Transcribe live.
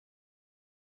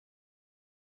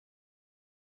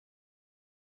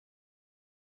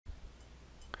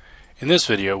In this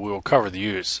video, we will cover the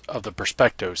use of the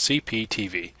Perspecto CP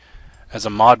TV as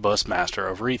a Modbus master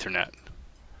over Ethernet.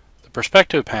 The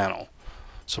Perspecto panel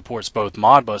supports both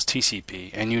Modbus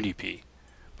TCP and UDP,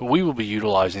 but we will be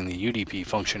utilizing the UDP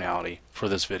functionality for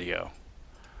this video.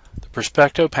 The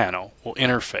Perspecto panel will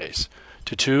interface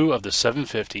to two of the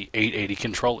 750/880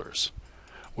 controllers,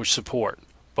 which support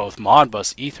both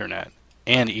Modbus Ethernet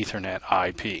and Ethernet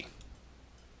IP.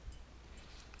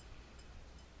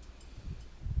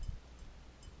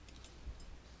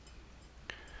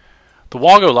 The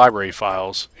WAGO library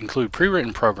files include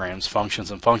pre-written programs,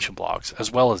 functions, and function blocks, as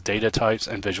well as data types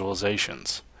and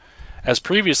visualizations. As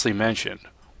previously mentioned,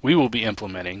 we will be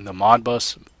implementing the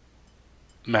Modbus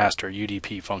master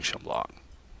UDP function block.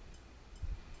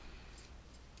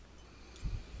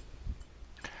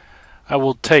 I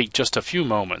will take just a few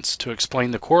moments to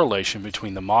explain the correlation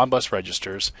between the Modbus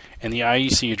registers and the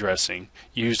IEC addressing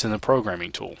used in the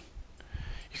programming tool.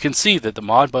 You can see that the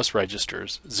Modbus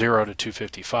registers 0 to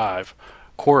 255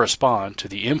 correspond to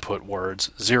the input words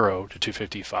 0 to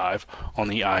 255 on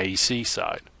the IEC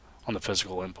side, on the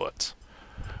physical inputs.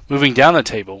 Moving down the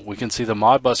table, we can see the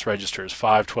Modbus registers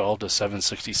 512 to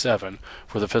 767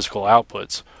 for the physical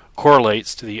outputs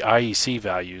correlates to the IEC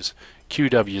values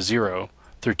QW0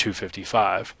 through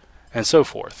 255, and so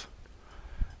forth.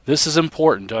 This is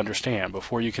important to understand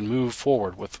before you can move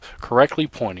forward with correctly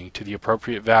pointing to the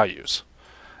appropriate values.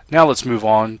 Now let's move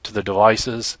on to the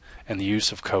devices and the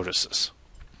use of codices.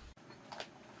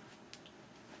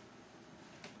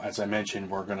 As I mentioned,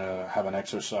 we're going to have an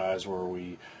exercise where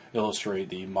we illustrate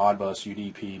the Modbus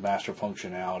UDP master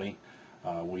functionality.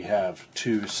 We have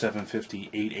two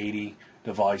 750/880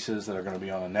 devices that are going to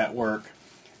be on a network,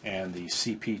 and the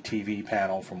CPTV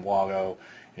panel from WAGO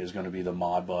is going to be the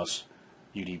Modbus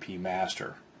UDP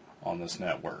master on this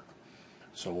network.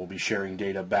 So we'll be sharing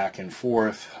data back and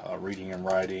forth, reading and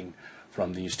writing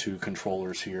from these two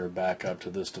controllers here back up to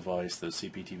this device, the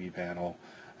CPTV panel,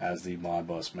 as the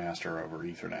Modbus master over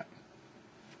Ethernet.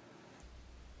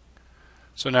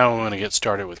 So now we're going to get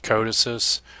started with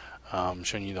codices,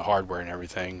 showing you the hardware and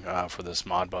everything for this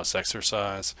Modbus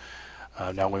exercise.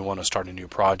 Now we want to start a new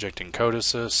project in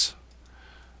codices.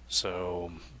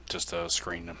 So just a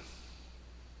screen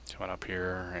coming up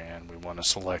here, and we want to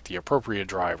select the appropriate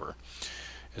driver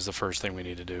is the first thing we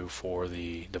need to do for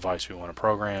the device we want to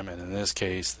program, and in this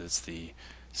case it's the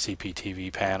CPTV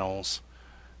panels,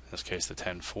 in this case the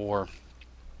 10.4.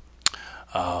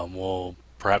 We'll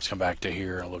perhaps come back to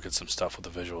here and look at some stuff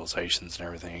with the visualizations and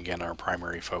everything. Again, our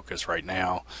primary focus right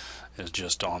now is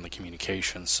just on the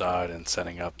communication side and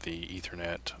setting up the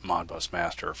Ethernet Modbus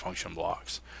master function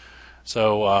blocks.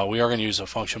 So we are going to use a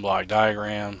function block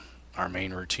diagram, our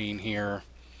main routine here.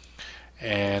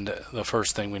 And the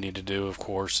first thing we need to do, of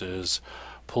course, is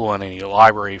pull in any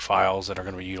library files that are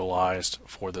going to be utilized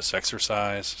for this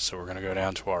exercise. So we're going to go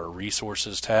down to our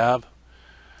Resources tab,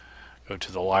 go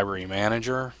to the Library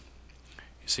Manager.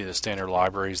 You see the standard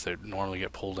libraries that normally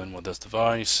get pulled in with this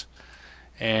device.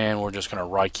 And we're just going to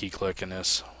right-key click in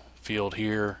this field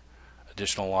here,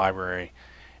 Additional Library.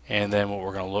 And then what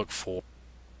we're going to look for,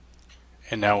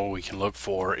 and now what we can look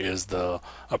for is the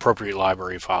appropriate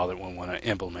library file that we want to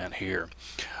implement here.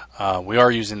 We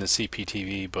are using the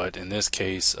CPTV, but in this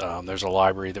case there's a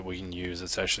library that we can use.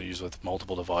 It's actually used with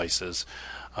multiple devices.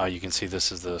 You can see this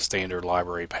is the standard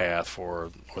library path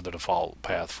for, or the default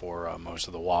path for most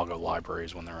of the WAGO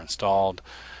libraries when they're installed.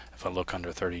 If I look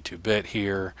under 32-bit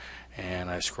here and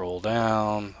I scroll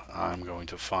down, I'm going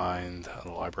to find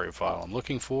the library file I'm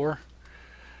looking for,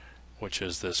 which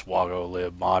is this WAGO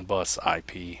lib Modbus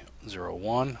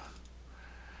IP01.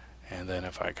 And then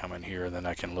if I come in here, then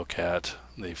I can look at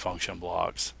the function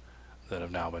blocks that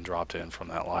have now been dropped in from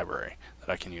that library that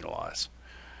I can utilize.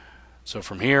 So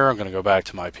from here, I'm going to go back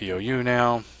to my POU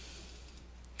now,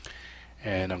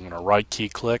 and I'm going to right-key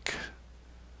click,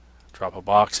 drop a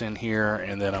box in here,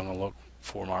 and then I'm going to look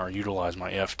for utilize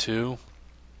my F2,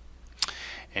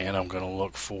 and I'm going to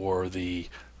look for the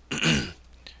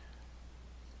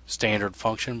standard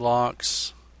function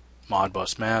blocks,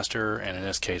 Modbus master, and in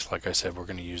this case, like I said, we're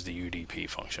going to use the UDP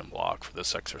function block for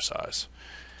this exercise.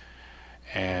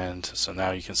 And so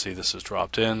now you can see this is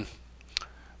dropped in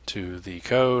to the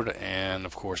code, and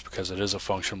of course, because it is a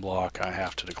function block, I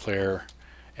have to declare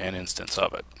an instance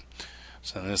of it.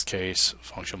 So in this case,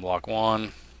 function block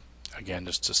 1, again,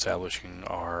 just establishing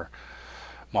our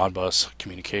Modbus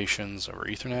communications over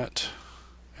Ethernet,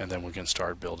 and then we can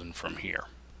start building from here.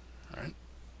 All right.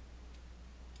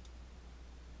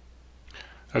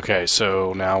 Okay,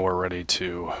 so now we're ready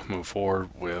to move forward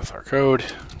with our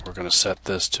code. We're going to set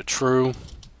this to true.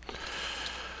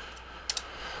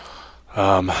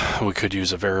 We could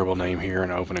use a variable name here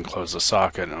and open and close the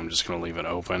socket, and I'm just going to leave it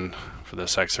open for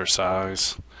this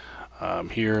exercise.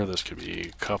 Here, this could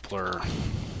be coupler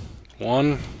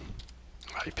 1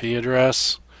 IP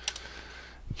address.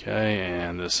 Okay,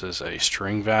 and this is a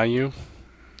string value.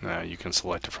 Now you can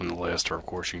select it from the list, or of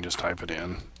course you can just type it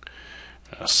in.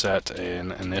 Set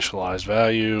an initialized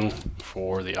value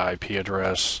for the IP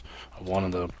address of one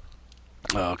of the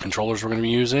controllers we're going to be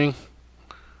using.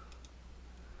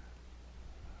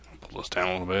 Pull this down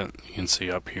a little bit. You can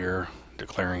see up here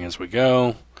declaring as we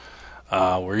go.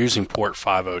 We're using port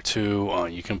 502.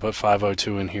 You can put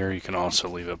 502 in here. You can also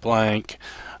leave it blank.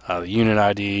 The unit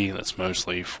ID, that's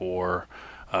mostly for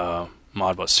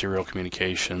Modbus serial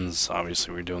communications.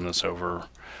 Obviously we're doing this over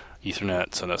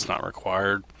Ethernet, so that's not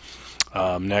required.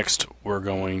 Next, we're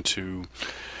going to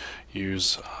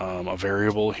use a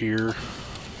variable here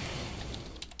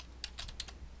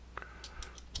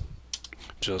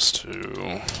just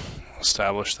to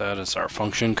establish that as our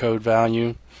function code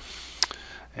value.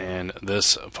 And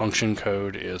this function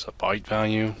code is a byte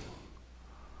value.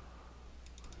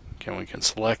 Okay, we can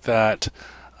select that.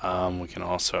 We can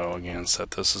also, again,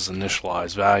 set this as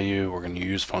initialized value. We're going to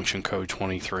use function code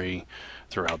 23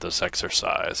 throughout this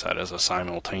exercise. That is a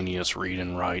simultaneous read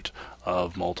and write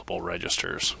of multiple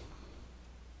registers.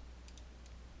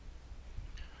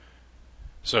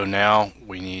 So now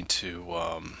we need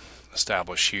to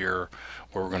establish here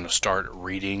where we're going to start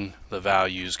reading the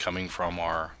values coming from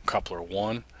our coupler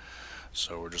 1.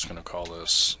 So we're just going to call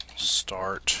this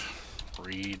start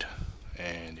read,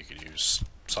 and you could use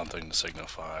something to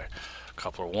signify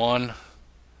coupler 1,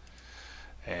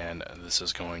 and this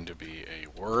is going to be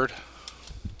a word,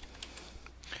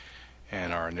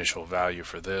 and our initial value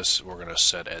for this we're going to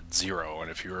set at 0.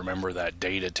 And if you remember that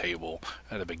data table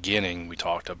at the beginning, we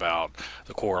talked about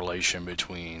the correlation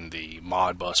between the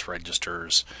Modbus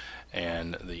registers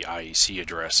and the IEC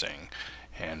addressing,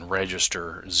 and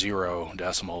register 0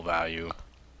 decimal value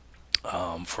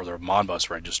for the Modbus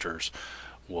registers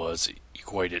was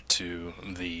equated to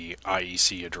the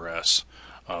IEC address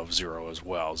of 0 as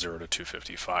well, 0 to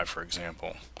 255, for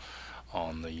example,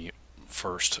 on the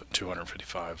first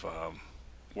 255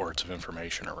 words of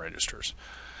information or registers.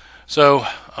 So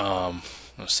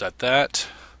let's set that.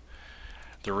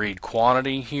 The read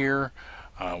quantity here,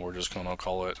 we're just going to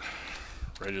call it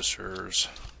registers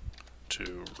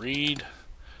to read.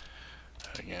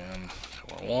 Again,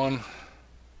 1.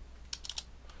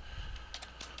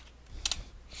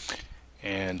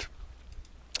 And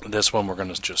this one we're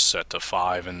going to just set to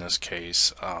 5 in this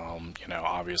case.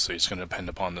 Obviously it's going to depend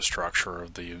upon the structure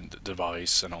of the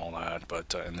device and all that,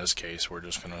 but in this case we're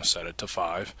just going to set it to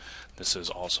 5. This is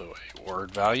also a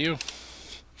word value.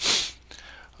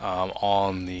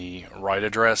 On the write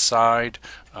address side,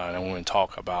 and we're going to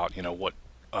talk about what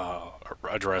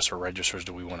address or registers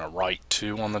do we want to write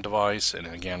to on the device, and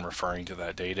again referring to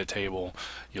that data table,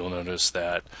 you'll notice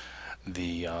that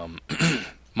the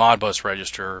Modbus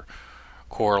register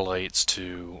correlates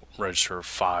to register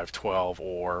 512,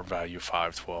 or value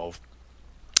 512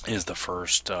 is the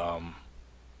first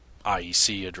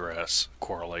IEC address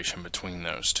correlation between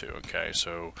those two. Okay,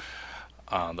 so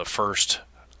the first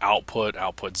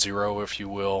output 0, if you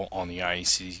will, on the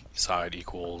IEC side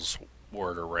equals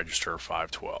word or register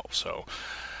 512. So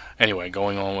anyway,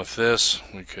 going on with this,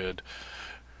 we could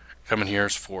come in here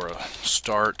for a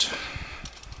start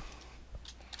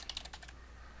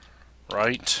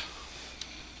write,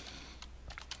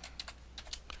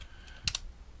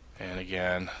 and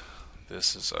again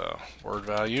this is a word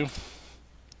value.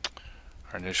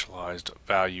 Our initialized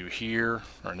value here,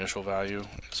 our initial value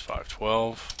is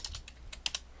 512,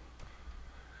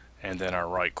 and then our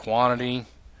write quantity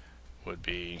would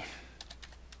be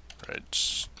read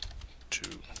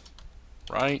to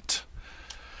write.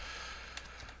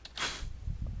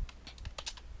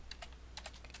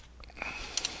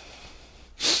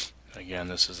 Again,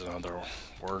 this is another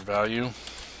word value,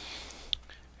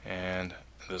 and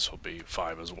this will be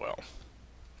 5 as well.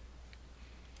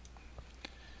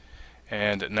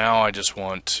 And now I just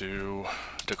want to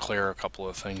declare a couple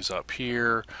of things up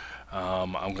here.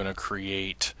 I'm going to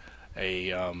create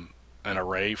an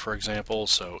array, for example.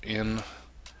 So in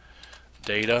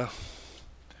data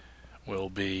will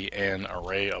be an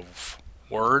array of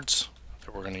words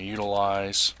that we're going to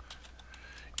utilize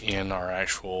in our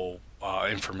actual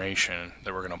information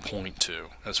that we're going to point to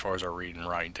as far as our read and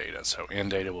write data. So in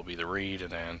data will be the read, and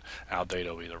then out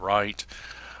data will be the write.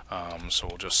 So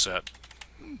we'll just set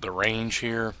the range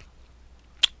here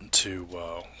to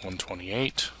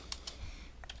 128,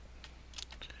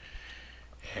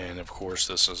 and of course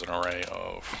this is an array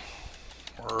of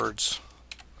words,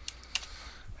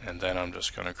 And then I'm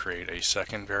just going to create a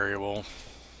second variable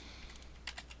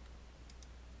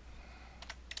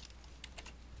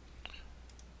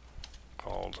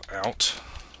called out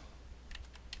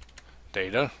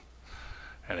data,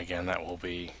 and again that will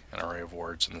be an array of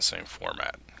words in the same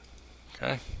format.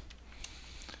 Okay.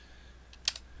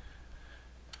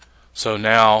 So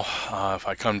now if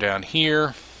I come down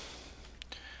here,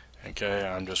 okay,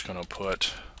 I'm just going to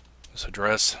put this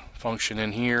address function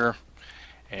in here,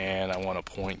 and I want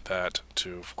to point that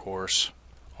to, of course,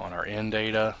 on our end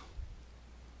data.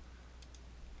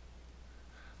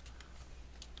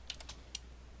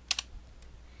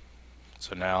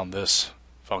 So now this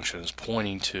function is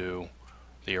pointing to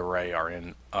the array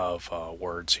of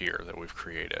words here that we've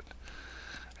created.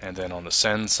 And then on the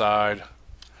send side,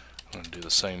 I'm going to do the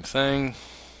same thing.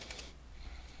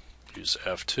 Use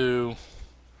F2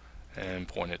 and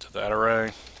point it to that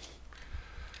array.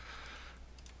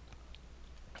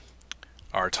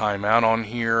 Our timeout on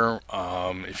here,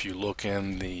 if you look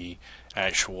in the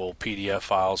actual PDF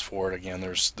files for it, again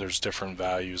there's different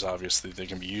values obviously that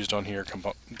can be used on here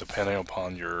depending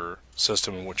upon your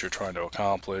system and what you're trying to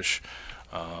accomplish,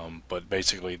 but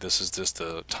basically this is just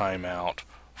the timeout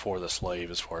for the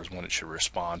slave as far as when it should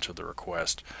respond to the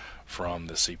request from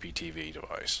the CPTV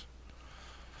device.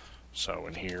 So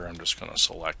in here I'm just going to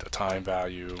select a time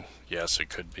value. Yes, it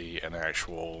could be an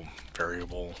actual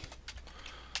variable.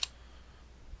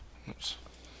 Oops.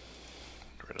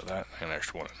 Get rid of that, and an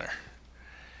extra one in there.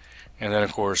 And then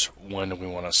of course, when do we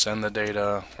want to send the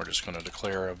data? We're just going to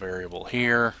declare a variable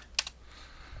here.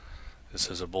 This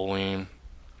is a Boolean,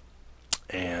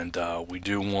 and we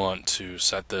do want to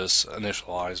set this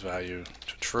initialize value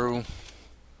to true.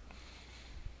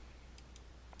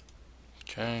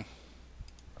 Okay.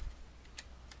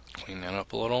 Clean that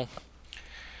up a little.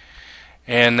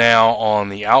 And now on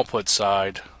the output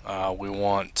side, we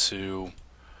want to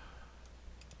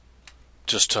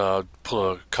just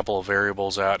put a couple of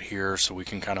variables out here so we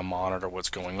can kind of monitor what's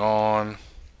going on.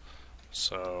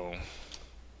 So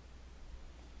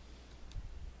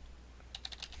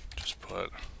just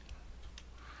put,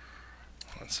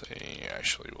 let's see,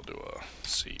 actually we'll do a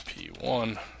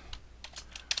CP1,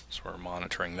 so we're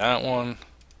monitoring that one.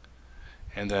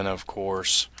 And then of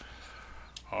course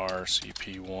our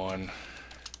CP1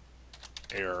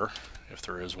 error, if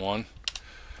there is one.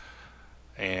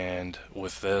 And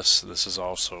with this is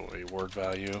also a word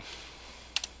value.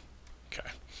 Okay.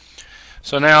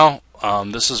 So now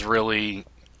this is really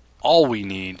all we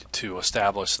need to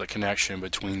establish the connection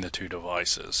between the two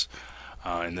devices.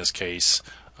 In this case,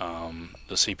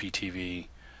 the CPTV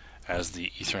as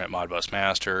the Ethernet Modbus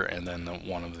master, and then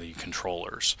one of the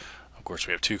controllers. Of course,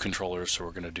 we have two controllers, so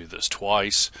we're going to do this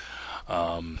twice.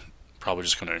 Probably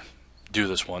just going to do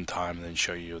this one time and then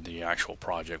show you the actual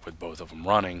project with both of them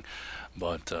running,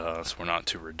 but so we're not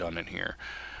too redundant here.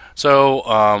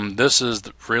 So this is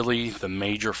really the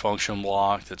major function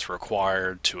block that's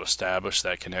required to establish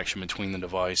that connection between the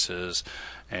devices.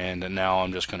 And now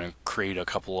I'm just going to create a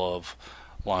couple of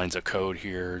lines of code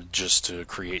here just to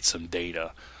create some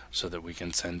data so that we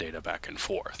can send data back and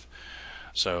forth.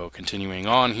 So continuing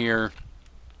on here,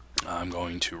 I'm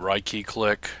going to right key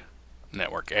click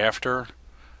network after,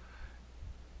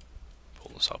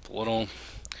 pull this up a little,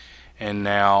 and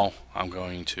now I'm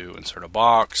going to insert a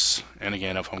box. And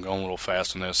again, if I'm going a little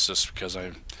fast on this, just because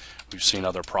we've seen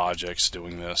other projects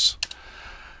doing this,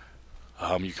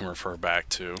 you can refer back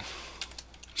to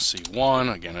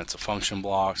C1. Again, it's a function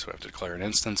block, so we have to declare an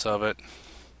instance of it.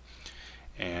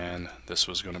 And this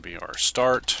was going to be our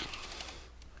start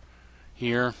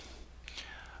here.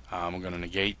 I'm going to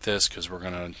negate this because you're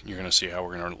going to see how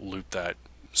we're going to loop that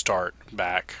start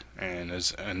back. And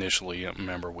as initially,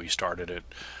 remember, we started it,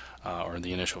 or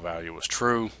the initial value was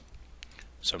true.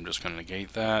 So I'm just going to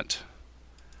negate that.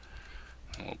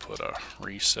 And we'll put a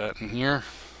reset in here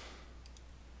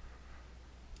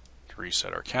to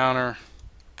reset our counter.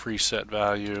 Preset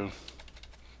value,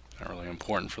 not really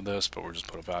important for this, but we'll just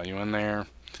put a value in there.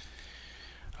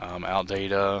 Out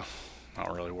data,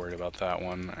 not really worried about that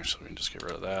one. Actually, we can just get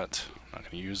rid of that. I'm not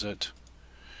going to use it.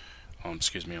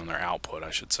 Excuse me, on their output, I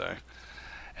should say.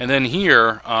 And then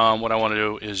here, what I want to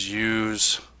do is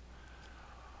use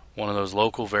one of those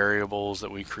local variables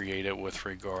that we created with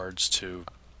regards to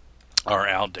our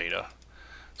out data.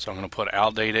 So I'm going to put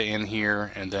out data in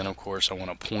here, and then of course I want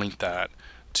to point that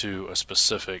to a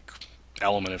specific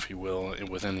element, if you will,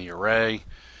 within the array.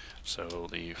 So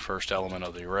the first element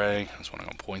of the array is what I'm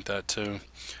going to point that to.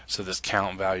 So this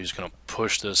count value is going to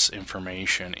push this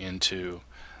information into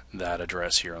that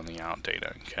address here on the out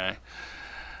data. Okay.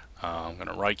 I'm going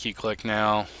to right key click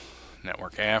now,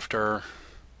 network after,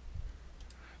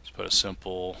 Let's put a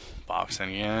simple box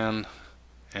in,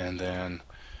 and then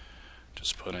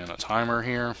just put in a timer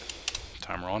here,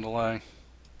 timer on delay.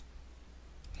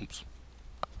 Oops.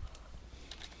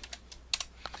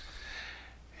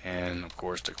 And of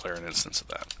course declare an instance of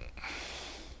that.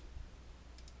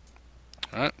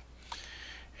 Alright.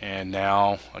 And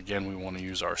now again we want to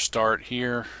use our start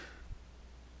here.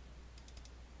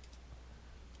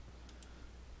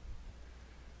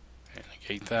 And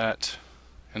negate that.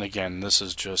 And again, this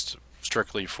is just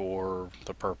strictly for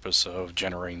the purpose of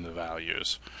generating the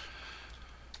values.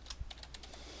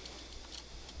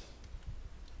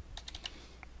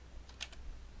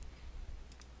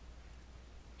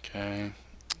 Okay.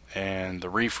 And the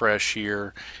refresh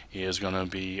here is going to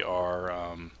be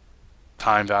our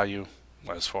time value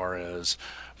as far as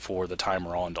for the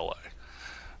timer on delay.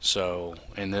 So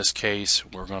in this case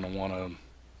we're going to want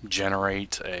to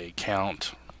generate a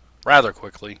count rather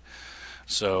quickly.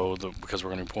 So because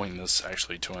we're going to be pointing this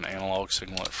actually to an analog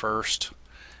signal at first,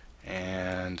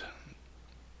 and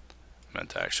I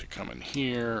meant to actually come in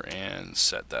here and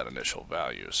set that initial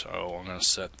value. So I'm going to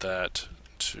set that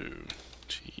to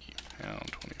T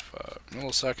pound 25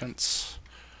 milliseconds,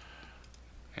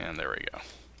 and there we go.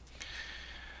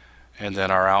 And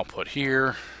then our output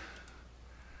here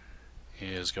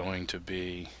is going to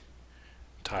be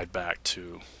tied back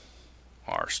to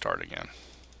our start again.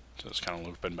 So it's kind of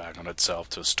looping back on itself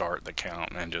to start the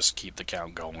count and just keep the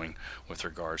count going with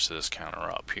regards to this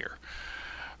counter up here.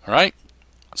 Alright,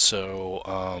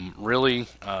 so really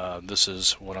this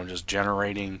is what I'm just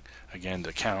generating again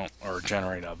to count or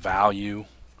generate a value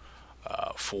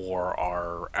for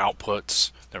our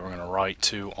outputs that we're going to write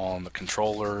to on the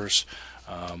controllers.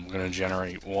 I'm going to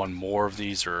generate one more of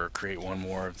these, or create one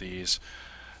more of these,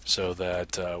 so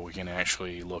that we can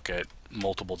actually look at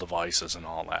multiple devices and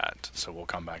all that. So we'll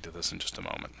come back to this in just a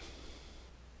moment.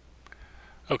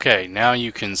 Okay, now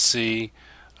you can see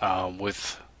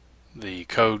with the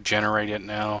code generated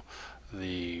now,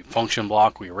 the function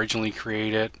block we originally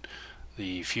created,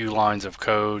 the few lines of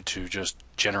code to just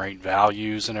generate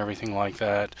values and everything like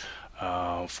that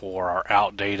for our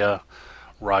out data,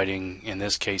 writing in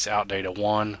this case out data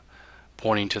 1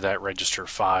 pointing to that register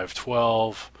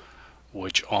 512,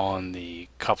 which on the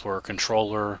coupler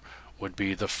controller would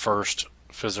be the first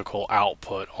physical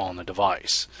output on the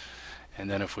device. And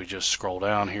then if we just scroll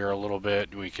down here a little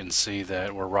bit, we can see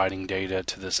that we're writing data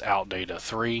to this out data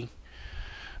 3.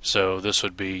 So this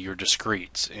would be your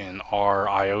discretes. In our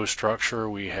I/O structure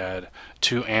we had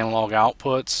 2 analog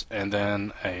outputs and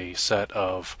then a set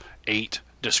of 8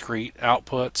 discrete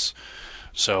outputs.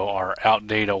 So our out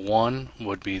data 1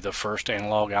 would be the first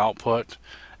analog output,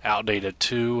 out data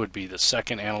 2 would be the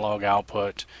second analog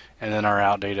output, and then our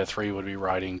out data 3 would be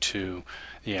writing to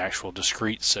the actual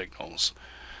discrete signals.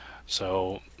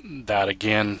 So that,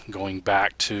 again, going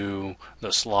back to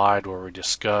the slide where we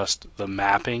discussed the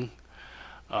mapping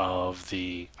of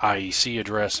the IEC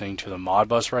addressing to the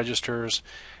Modbus registers,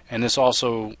 and this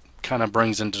also kind of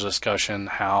brings into discussion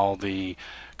how the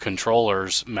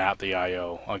controllers map the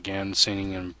I/O. Again,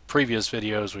 seen in previous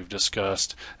videos we've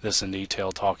discussed this in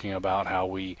detail, talking about how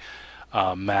we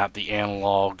map the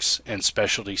analogs and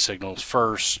specialty signals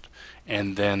first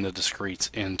and then the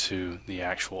discretes into the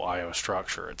actual I/O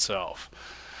structure itself.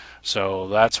 So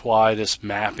that's why this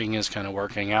mapping is kind of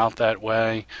working out that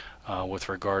way. With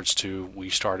regards to, we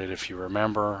started, if you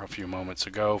remember, a few moments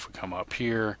ago, if we come up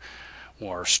here,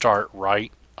 our start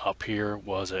write up here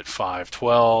was at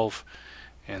 512,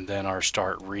 and then our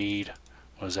start read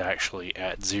was actually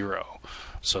at 0.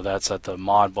 So that's at the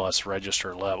Modbus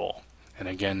register level. And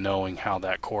again, knowing how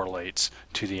that correlates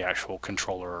to the actual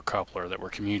controller or coupler that we're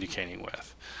communicating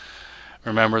with.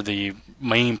 Remember, the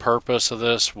main purpose of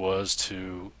this was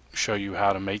to show you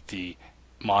how to make the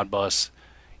Modbus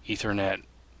Ethernet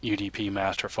UDP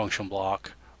master function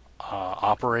block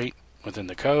operate within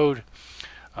the code.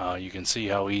 You can see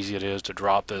how easy it is to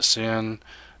drop this in.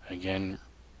 Again,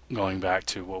 going back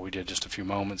to what we did just a few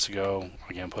moments ago,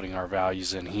 again putting our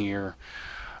values in here,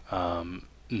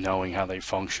 knowing how they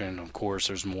function. Of course,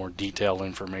 there's more detailed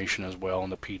information as well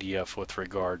in the PDF with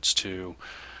regards to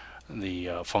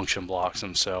the function blocks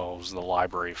themselves, the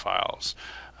library files.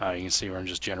 You can see where I'm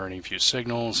just generating a few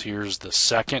signals. Here's the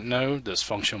second node, this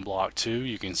function block 2.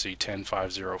 You can see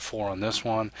 10504 on this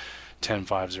one,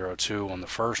 10502 on the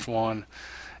first one.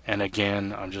 And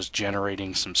again, I'm just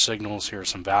generating some signals here,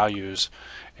 some values,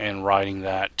 and writing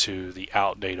that to the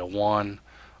out data 1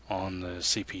 on the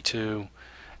CP2,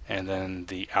 and then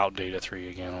the out data 3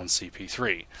 again on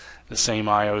CP3. The same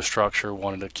I/O structure,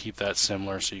 wanted to keep that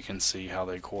similar so you can see how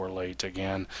they correlate.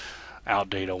 Again, out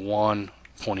data 1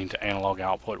 pointing to analog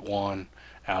output 1,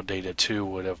 out data 2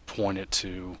 would have pointed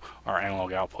to our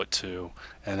analog output 2,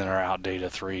 and then our out data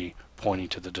 3 pointing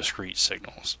to the discrete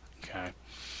signals. Okay,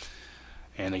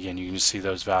 and again, you can see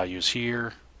those values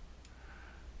here.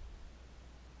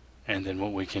 And then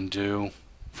what we can do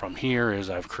from here is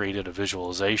I've created a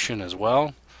visualization as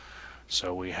well.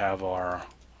 So we have our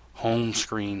home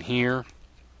screen here.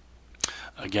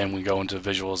 Again, we go into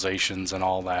visualizations and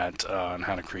all that and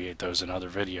how to create those in other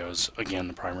videos. Again,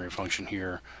 the primary function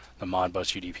here, the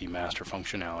Modbus UDP master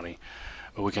functionality.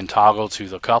 But we can toggle to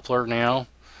the coupler now.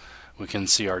 We can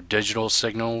see our digital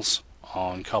signals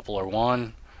on coupler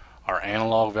 1, our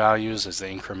analog values as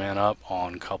they increment up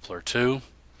on coupler 2.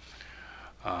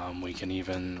 We can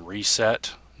even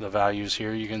reset the values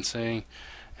here, you can see,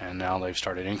 and now they've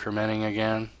started incrementing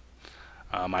again.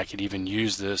 I could even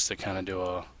use this to kind of do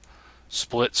a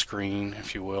split screen,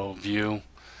 if you will, view,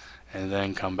 and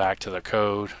then come back to the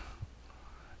code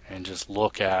and just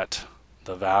look at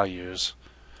the values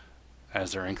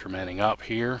as they're incrementing up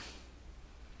here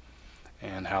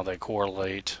and how they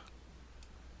correlate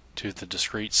to the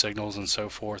discrete signals and so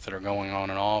forth that are going on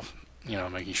and off, you know,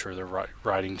 making sure they're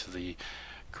writing to the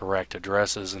correct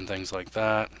addresses and things like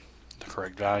that, the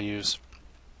correct values.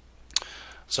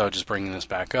 So just bringing this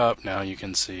back up, now you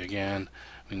can see again,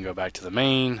 we can go back to the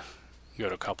main, go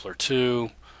to coupler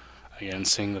 2, again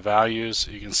seeing the values.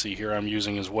 You can see here I'm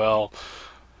using as well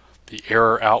the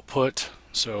error output.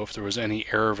 So if there was any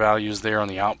error values there on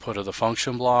the output of the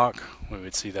function block, we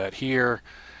would see that here.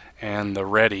 And the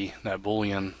ready, that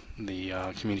boolean,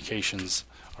 the communications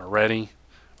are ready,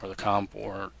 or the COM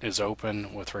port is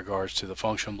open with regards to the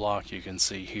function block. You can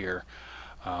see here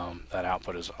that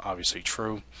output is obviously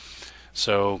true.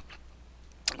 So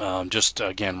just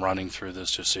again running through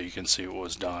this just so you can see what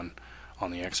was done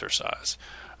on the exercise.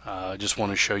 I just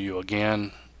want to show you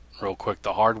again real quick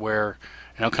the hardware,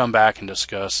 and I'll come back and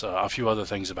discuss a few other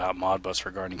things about Modbus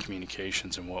regarding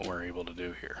communications and what we're able to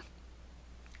do here.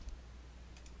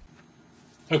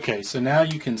 Okay, so now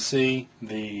you can see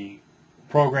the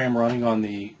program running on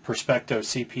the Perspecto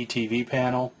CP TV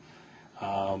panel.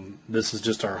 This is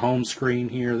just our home screen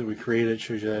here that we created. It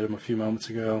shows you that a few moments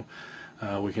ago.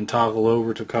 We can toggle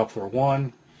over to coupler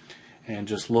 1 and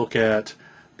just look at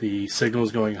the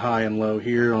signals going high and low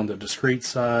here on the discrete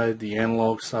side, the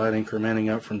analog side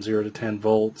incrementing up from 0 to 10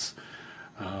 volts.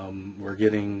 We're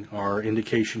getting our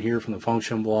indication here from the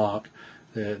function block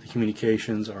that the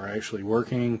communications are actually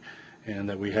working and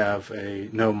that we have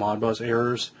no Modbus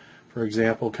errors, for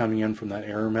example, coming in from that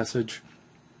error message.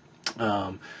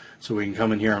 So we can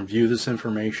come in here and view this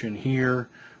information here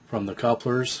from the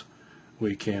couplers.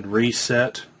 We can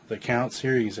reset the counts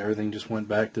here. You can see everything just went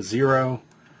back to 0.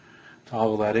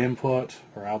 Toggle that input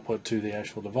or output to the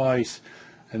actual device,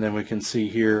 and then we can see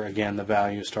here again the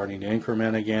value is starting to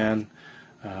increment again.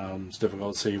 It's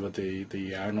difficult to see, but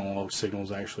the analog signal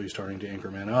is actually starting to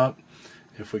increment up.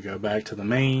 If we go back to the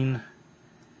main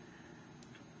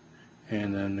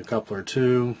and then the coupler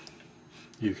 2,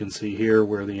 you can see here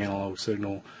where the analog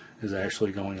signal is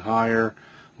actually going higher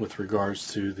with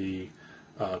regards to the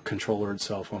controller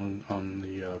itself on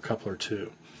the coupler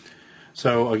 2.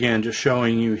 So again, just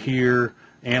showing you here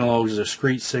analogs,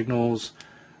 discrete signals,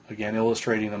 again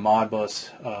illustrating the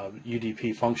Modbus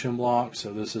UDP function block.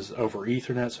 So this is over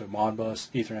Ethernet, so Modbus,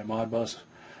 Ethernet Modbus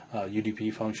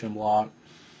UDP function block.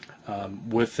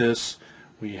 With this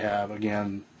we have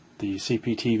again the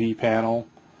CPTV panel,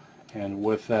 and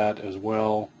with that as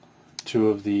well 2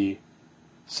 of the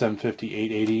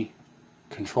 750-880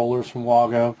 controllers from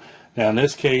WAGO. Now in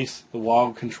this case the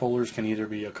WAGO controllers can either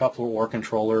be a coupler or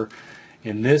controller.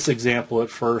 In this example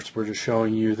at first we're just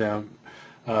showing you them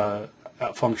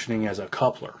functioning as a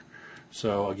coupler.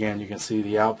 So again you can see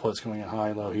the outputs going high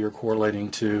and low here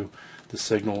correlating to the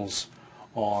signals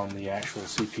on the actual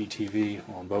CPTV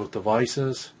on both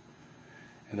devices.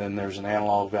 And then there's an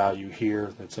analog value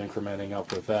here that's incrementing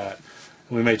up with that.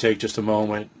 And we may take just a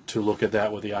moment to look at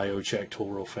that with the I/O check tool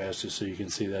real fast just so you can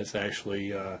see that's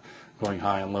actually going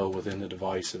high and low within the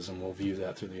devices, and we'll view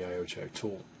that through the I/O check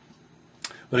tool.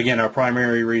 But again, our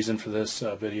primary reason for this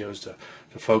video is to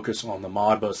focus on the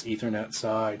Modbus Ethernet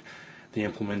side, the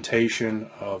implementation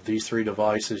of these 3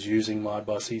 devices using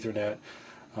Modbus Ethernet,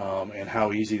 and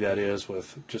how easy that is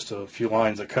with just a few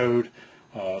lines of code,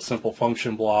 simple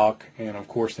function block, and of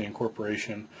course the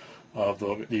incorporation of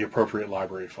the appropriate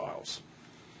library files.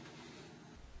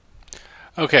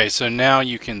 Okay, so now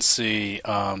you can see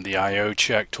the I/O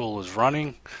check tool is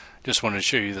running. Just wanted to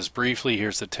show you this briefly.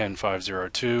 Here's the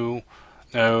 10502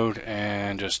 node,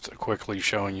 and just quickly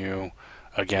showing you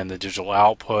again the digital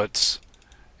outputs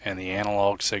and the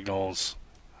analog signals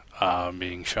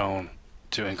being shown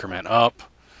to increment up,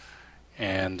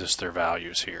 and just their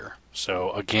values here.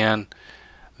 So again,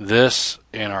 this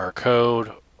in our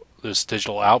code, this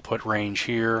digital output range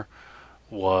here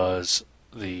was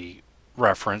the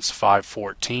reference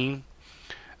 514.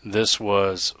 This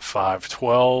was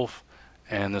 512,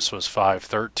 and this was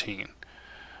 513.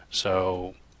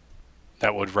 So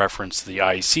that would reference the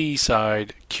IC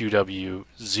side,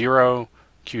 QW0,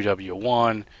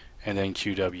 QW1, and then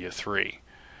QW3.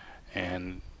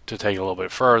 And to take it a little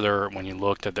bit further, when you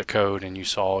looked at the code and you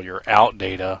saw your out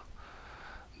data,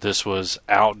 this was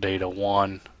out data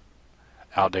 1,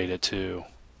 out data 2,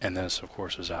 and this of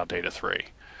course is out data 3.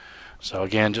 So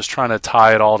again, just trying to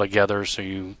tie it all together so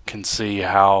you can see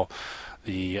how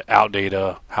the out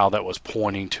data, how that was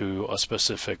pointing to a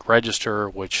specific register,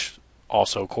 which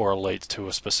also correlates to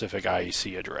a specific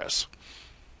IEC address.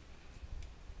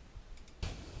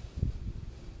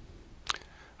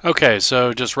 Okay,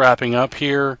 so just wrapping up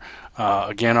here,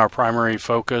 again, our primary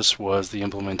focus was the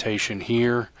implementation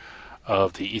here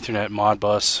of the Ethernet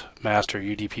Modbus Master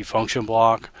UDP function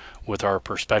block with our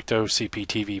Perspecto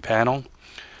CP panel.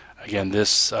 Again,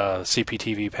 this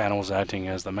CP panel was acting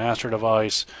as the master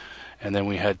device, and then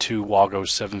we had two WAGO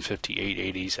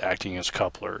 75880s acting as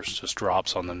couplers, just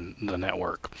drops on the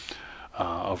network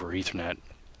over Ethernet.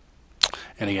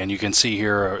 And again, you can see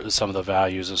here some of the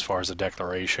values as far as the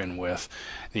declaration with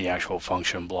the actual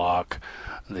function block,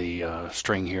 the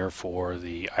string here for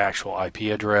the actual IP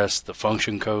address, the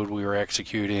function code we were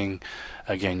executing,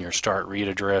 again your start read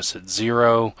address at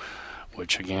 0,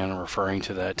 which again referring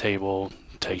to that table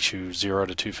takes you 0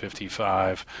 to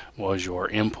 255 was your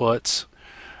inputs,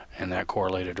 and that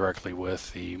correlated directly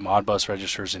with the Modbus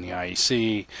registers in the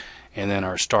IEC. And then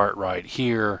our start right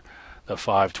here, the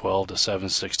 512 to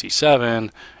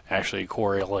 767, actually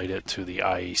correlated to the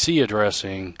IEC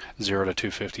addressing 0 to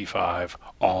 255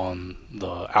 on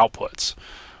the outputs.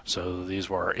 So these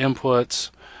were our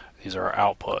inputs, these are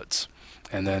our outputs.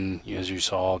 And then, as you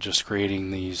saw, just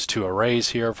creating these two arrays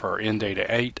here for our in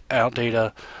data, out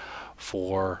data,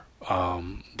 for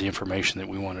the information that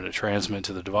we wanted to transmit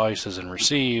to the devices and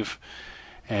receive,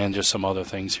 and just some other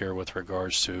things here with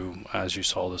regards to, as you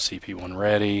saw, the CP1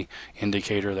 ready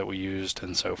indicator that we used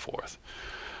and so forth.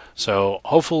 So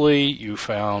hopefully you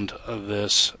found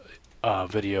this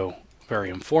video very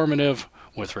informative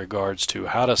with regards to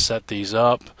how to set these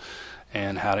up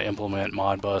and how to implement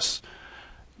Modbus,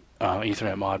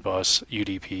 Ethernet Modbus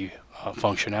UDP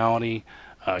functionality.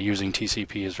 Using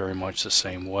TCP is very much the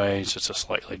same way, it's just a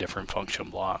slightly different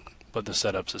function block, but the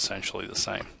setup's essentially the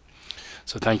same.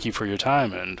 So thank you for your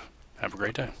time and have a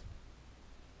great day.